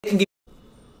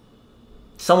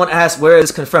Someone asked where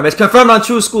it's confirmed. It's confirmed on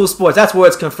True School Sports. That's where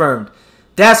it's confirmed.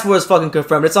 That's where it's fucking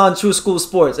confirmed. It's on True School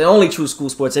Sports and only True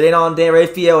School Sports. It ain't on Dan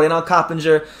Raphael. It ain't on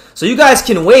Coppinger. So you guys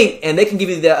can wait, and they can give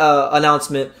you the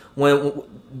announcement when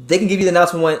they can give you the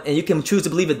announcement when, and you can choose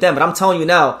to believe it then. But I'm telling you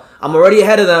now, I'm already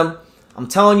ahead of them. I'm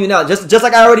telling you now, just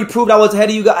like I already proved I was ahead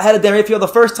of Dan Raphael the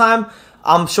first time.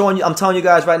 I'm telling you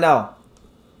guys right now.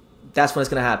 That's when it's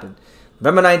gonna happen.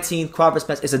 November 19th, Crawford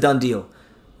Spence. It's a done deal.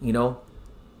 You know.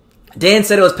 Dan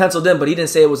said it was penciled in, but he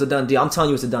didn't say it was a done deal. I'm telling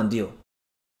you it's a done deal.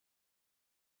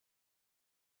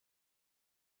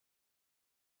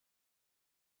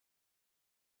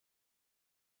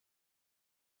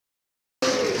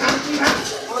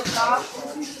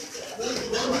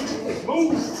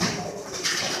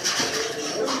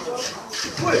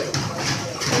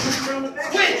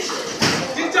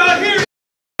 Get down here!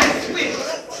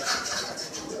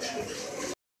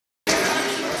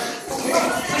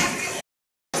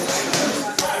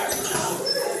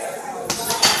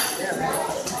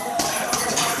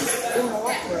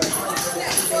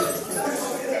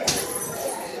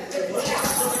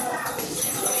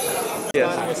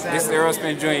 Yes. This is Errol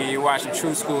Spence Jr. You're watching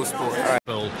True School Sports. All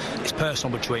right. It's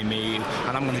personal between me and you,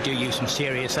 and I'm going to do you some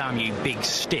serious harm, you big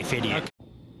stiff idiot.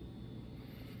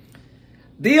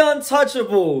 The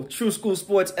untouchable True School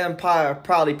Sports Empire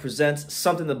proudly presents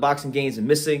something the boxing games are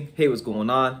missing. Hey, what's going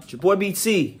on? It's your boy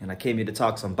BT, and I came here to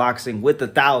talk some boxing with the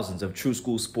thousands of True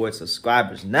School Sports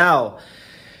subscribers. Now,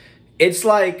 it's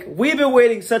like we've been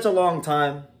waiting such a long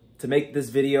time to make this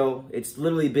video. It's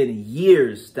literally been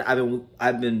years that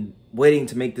I've been waiting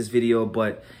to make this video,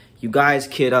 but you guys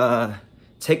could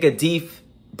take a deep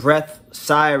breath,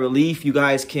 sigh of relief. You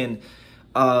guys can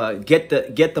get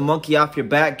the monkey off your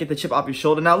back, get the chip off your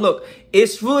shoulder. Now look,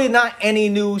 it's really not any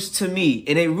news to me,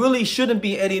 and it really shouldn't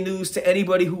be any news to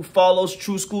anybody who follows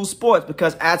True School Sports,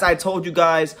 because as I told you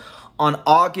guys on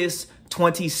August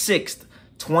 26th,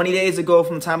 20 days ago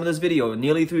from the time of this video,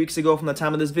 nearly 3 weeks ago from the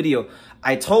time of this video,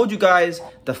 I told you guys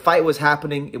the fight was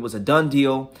happening. It was a done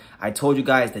deal. I told you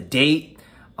guys the date.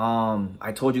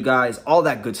 I told you guys all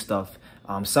that good stuff.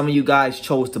 Some of you guys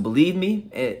chose to believe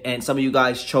me, and some of you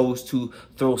guys chose to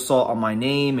throw salt on my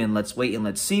name and let's wait and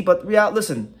let's see. But yeah,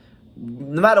 listen,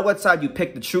 no matter what side you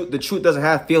pick, the truth doesn't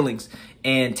have feelings.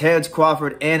 And Terence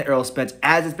Crawford and Errol Spence,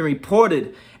 as it's been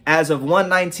reported as of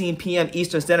 1:19 p.m.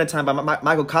 Eastern Standard Time by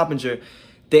Michael Coppinger,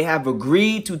 they have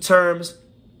agreed to terms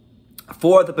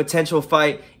for the potential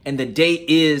fight, and the date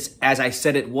is, as I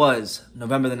said it was,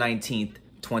 November the 19th,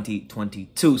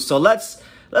 2022. So let's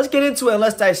get into it and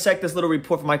let's dissect this little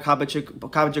report from Mike Coppinger,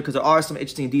 because there are some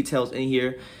interesting details in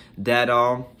here that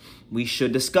we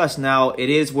should discuss. Now, it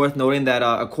is worth noting that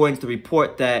according to the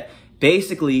report, that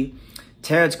basically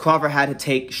Terence Crawford had to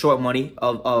take short money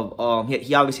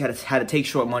he obviously had to take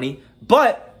short money,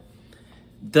 but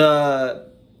the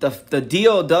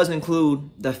deal does include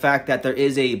the fact that there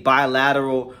is a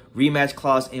bilateral rematch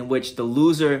clause in which the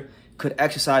loser could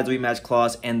exercise the rematch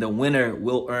clause and the winner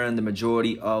will earn the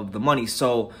majority of the money.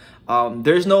 So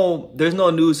there's no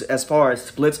news as far as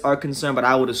splits are concerned, but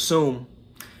I would assume,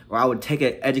 or I would take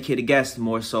an educated guess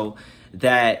more so,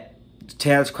 that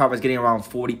Terence Crawford is getting around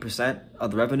 40% of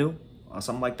the revenue or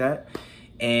something like that,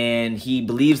 and he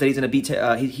believes that he's going to beat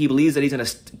he believes that he's going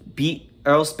to beat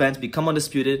Errol Spence, become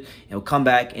undisputed, and he'll come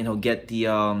back and he'll get the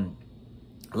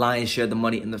lion's share of the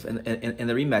money in the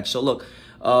rematch. So look,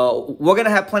 we're gonna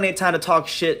have plenty of time to talk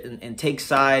shit and take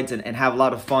sides and have a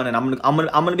lot of fun. And I'm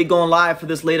gonna be going live for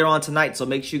this later on tonight. So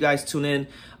make sure you guys tune in.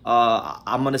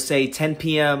 I'm gonna say 10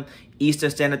 p.m. Eastern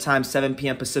Standard Time, 7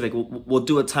 p.m. Pacific. We'll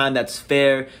do a time that's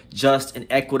fair, just, and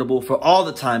equitable for all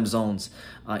the time zones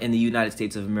in the United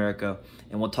States of America.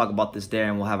 And we'll talk about this there,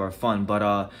 and we'll have our fun.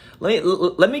 But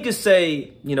let me just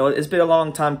say, you know, it's been a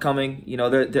long time coming. You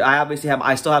know,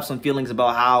 I still have some feelings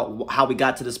about how we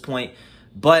got to this point.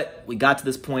 But we got to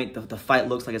this point. The fight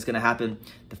looks like it's going to happen.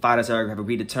 The fighters have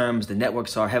agreed to terms. The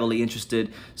networks are heavily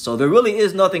interested. So there really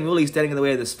is nothing really standing in the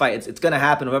way of this fight. It's going to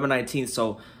happen November 19th.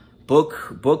 So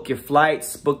book your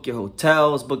flights, book your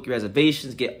hotels, book your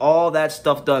reservations, get all that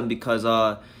stuff done, because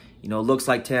you know, it looks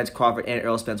like Terence Crawford and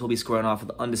Errol Spence will be squaring off for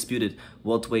the undisputed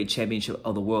welterweight championship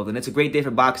of the world. And it's a great day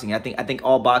for boxing. I think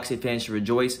all boxing fans should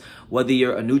rejoice, whether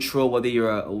you're a neutral, whether you're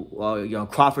a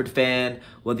Crawford fan,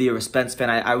 whether you're a Spence fan.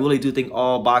 I really do think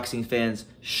all boxing fans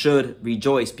should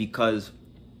rejoice, because,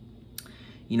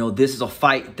 you know, this is a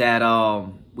fight that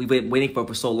we've been waiting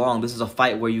for so long. This is a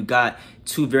fight where you got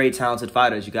two very talented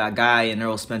fighters. You got a guy in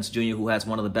Errol Spence Jr. who has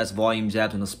one of the best volume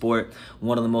jabs in the sport,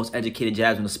 one of the most educated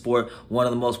jabs in the sport, one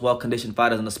of the most well-conditioned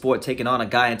fighters in the sport, taking on a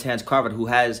guy in Terence Crawford who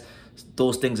has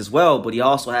those things as well, but he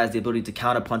also has the ability to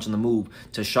counterpunch on the move,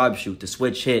 to sharpshoot, to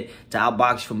switch hit, to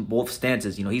outbox from both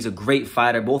stances. You know, he's a great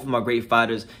fighter. Both of them are great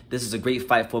fighters. This is a great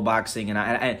fight for boxing.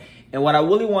 And what I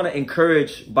really want to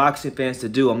encourage boxing fans to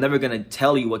do, I'm never going to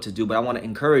tell you what to do, but I want to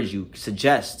encourage you,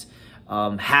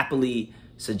 happily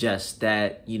suggest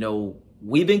that, you know,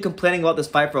 we've been complaining about this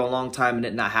fight for a long time and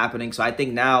it not happening. So I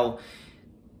think now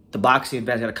the boxing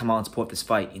fans got to come out and support this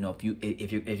fight. You know,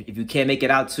 if you can't make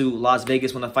it out to Las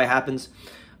Vegas when the fight happens,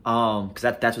 because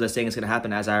that's what they're saying is going to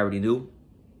happen, as I already knew.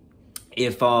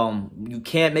 If you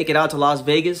can't make it out to Las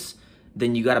Vegas,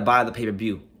 then you got to buy the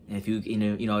pay-per-view. And if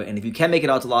if you can't make it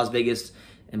out to Las Vegas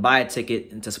and buy a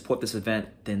ticket and to support this event,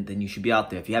 then you should be out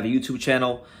there. If you have a YouTube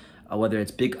channel, whether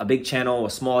it's a big channel, a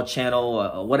small channel,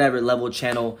 or whatever level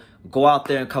channel, go out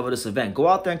there and cover this event. Go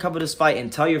out there and cover this fight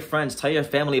and tell your friends, tell your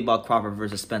family about Crawford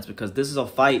versus Spence, because this is a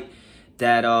fight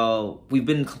that we've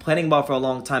been complaining about for a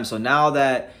long time. So now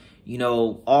that, you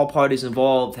know, all parties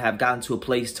involved have gotten to a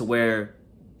place to where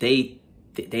they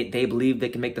believe they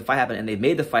can make the fight happen, and they've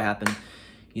made the fight happen,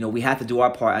 you know, we have to do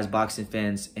our part as boxing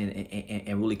fans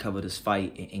and really cover this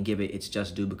fight and give it its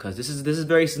just due, because this is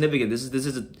very significant. This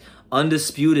is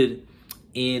undisputed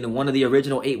in one of the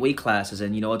original 8 weight classes,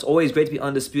 and you know, it's always great to be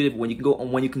undisputed when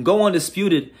you can go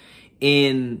undisputed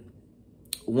in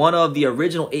one of the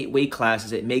original 8 weight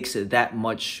classes. It makes it that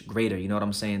much greater. You know what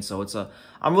I'm saying? So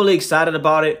I'm really excited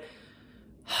about it.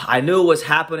 I knew it was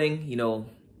happening. You know,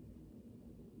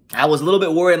 I was a little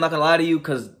bit worried, I'm not gonna lie to you,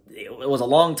 because it was a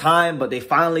long time, but they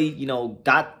finally, you know,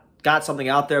 got something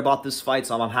out there about this fight,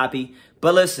 so I'm happy.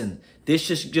 But listen, this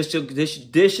should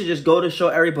just go to show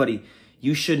everybody,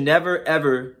 you should never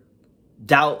ever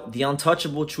doubt the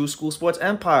untouchable True School Sports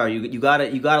empire. You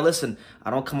gotta listen. I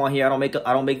don't come on here, I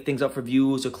don't make things up for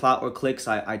views or clout or clicks.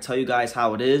 I tell you guys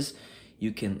how it is.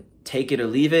 You can take it or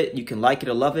leave it, you can like it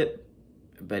or love it,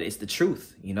 but it's the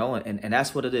truth, you know, and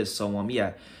that's what it is. So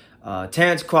yeah.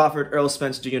 Terence Crawford, Errol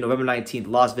Spence Jr., November 19th,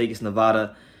 Las Vegas,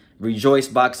 Nevada. Rejoice,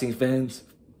 boxing fans.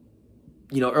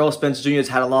 You know, Errol Spence Jr. has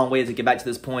had a long way to get back to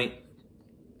this point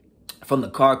from the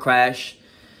car crash.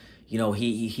 You know,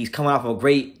 he's coming off a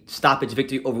great stoppage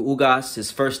victory over Ugas,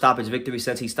 his first stoppage victory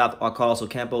since he stopped Carlos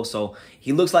Ocampo. So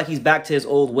he looks like he's back to his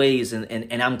old ways,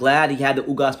 and I'm glad he had the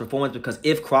Ugas performance, because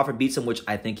if Crawford beats him, which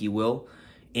I think he will,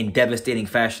 in devastating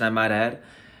fashion, I might add,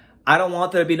 I don't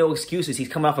want there to be no excuses. He's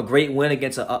coming off a great win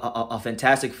against a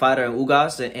fantastic fighter in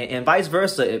Ugas, and vice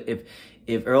versa.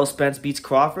 If Errol Spence beats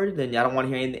Crawford, then I don't want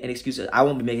to hear any excuses. I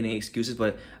won't be making any excuses,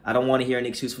 but I don't want to hear any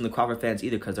excuse from the Crawford fans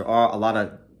either, because there are a lot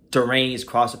of deranged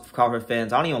Crawford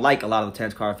fans. I don't even like a lot of the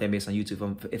Terence Crawford fan base on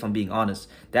YouTube, if I'm being honest.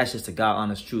 That's just the God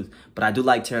honest truth. But I do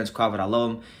like Terence Crawford. I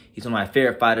love him. He's one of my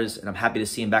favorite fighters, and I'm happy to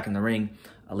see him back in the ring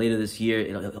later this year.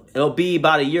 It'll be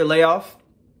about a year layoff,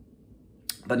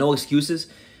 but no excuses.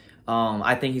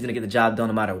 I think he's going to get the job done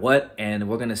no matter what, and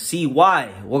we're going to see why.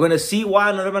 We're going to see why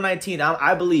on November 19th.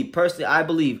 I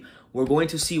believe we're going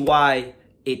to see why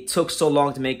it took so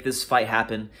long to make this fight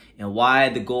happen, and why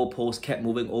the goalposts kept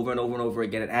moving over and over and over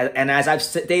again. And as I've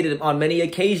stated on many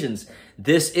occasions,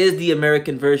 this is the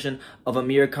American version of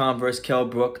Amir Khan versus Kell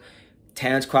Brook.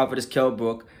 Terence Crawford is Kell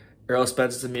Brook. Errol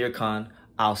Spence is Amir Khan.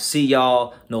 I'll see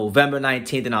y'all November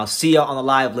 19th, and I'll see y'all on the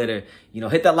live later. You know,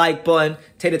 hit that like button,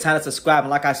 take the time to subscribe,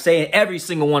 and like I say in every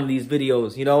single one of these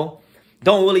videos, you know,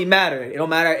 don't really matter. It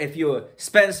don't matter if you're a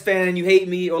Spence fan and you hate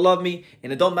me or love me,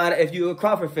 and it don't matter if you're a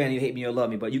Crawford fan and you hate me or love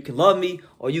me, but you can love me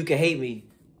or you can hate me.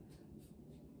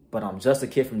 But I'm just a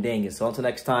kid from Dangin. So until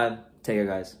next time, take care,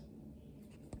 guys.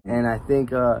 And I think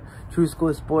True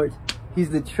School Sports, he's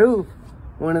the truth.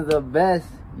 One of the best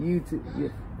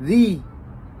YouTube, the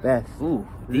best. Ooh,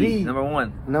 the number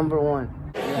one. Number one.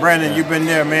 Brandon, you've been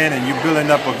there, man, and you're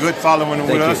building up a good following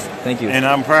with us. Thank you. And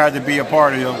I'm proud to be a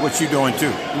part of what you're doing, too.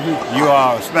 You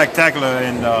are spectacular.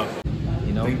 And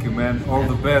you know, thank you, man. All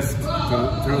the best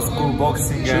to True School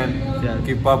Boxing, and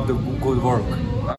keep up the good work.